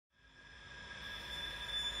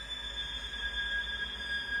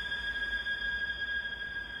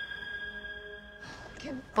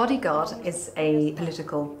Bodyguard is a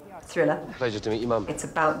political thriller. Pleasure to meet you, Mum. It's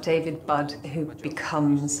about David Budd, who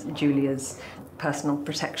becomes Julia's personal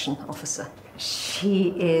protection officer.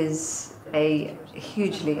 She is a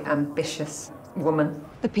hugely ambitious woman.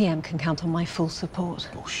 The PM can count on my full support.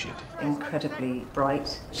 Bullshit. Incredibly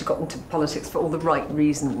bright. She got into politics for all the right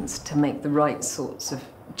reasons, to make the right sorts of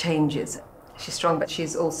changes. She's strong, but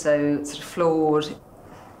she's also sort of flawed,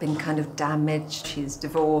 been kind of damaged. She's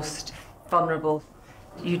divorced, vulnerable.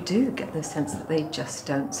 You do get the sense that they just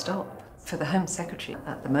don't stop. For the Home Secretary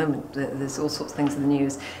at the moment, there's all sorts of things in the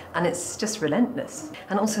news, and it's just relentless.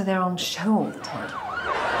 And also they're on show all the time.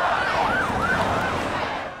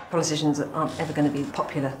 Politicians aren't ever going to be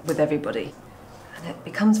popular with everybody, and it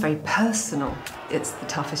becomes very personal. It's the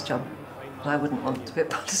toughest job. I wouldn't want to be a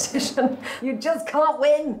politician. You just can't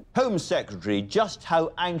win. Home Secretary, just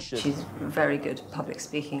how anxious? She's very good at public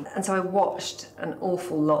speaking. And so I watched an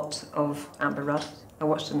awful lot of Amber Rudd. I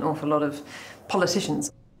watched an awful lot of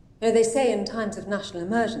politicians. You know, they say in times of national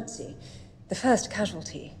emergency, the first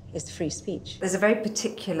casualty is free speech. There's a very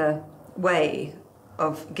particular way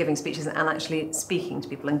of giving speeches and actually speaking to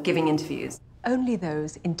people and giving interviews. Only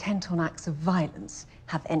those intent on acts of violence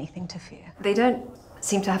have anything to fear. They don't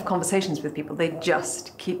seem to have conversations with people. They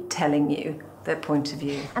just keep telling you their point of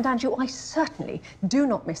view. And Andrew, I certainly do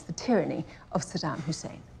not miss the tyranny of Saddam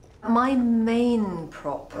Hussein. My main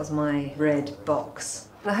prop was my red box.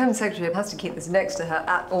 The Home Secretary has to keep this next to her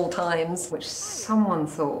at all times, which someone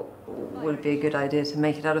thought would be a good idea to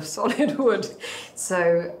make it out of solid wood.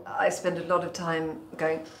 So I spend a lot of time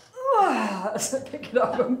going, so pick it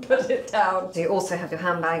up and put it down. So you also have your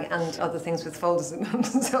handbag and other things with folders in them,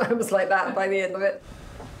 so I was like that by the end of it.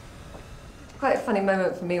 Quite a funny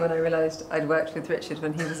moment for me when I realised I'd worked with Richard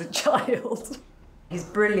when he was a child. He's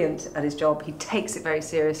brilliant at his job, he takes it very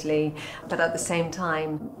seriously, but at the same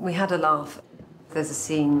time, we had a laugh. There's a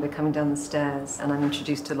scene, we're coming down the stairs, and I'm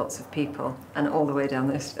introduced to lots of people, and all the way down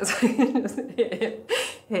those stairs,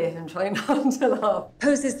 here and trying not to laugh.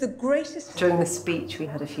 Poses the greatest. During the speech, we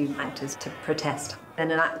had a few actors to protest,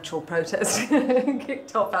 and an actual protest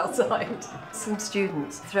kicked off outside. Some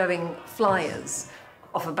students throwing flyers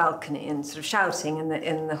off a balcony and sort of shouting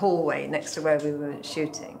in the hallway next to where we were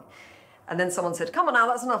shooting. And then someone said, "Come on now,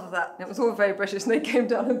 that's enough of that." And it was all very British, and they came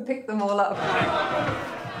down and picked them all up.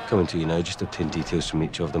 Coming to you now, just obtain details from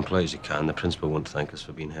each of them, polite as you can. The principal won't thank us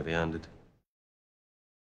for being heavy-handed.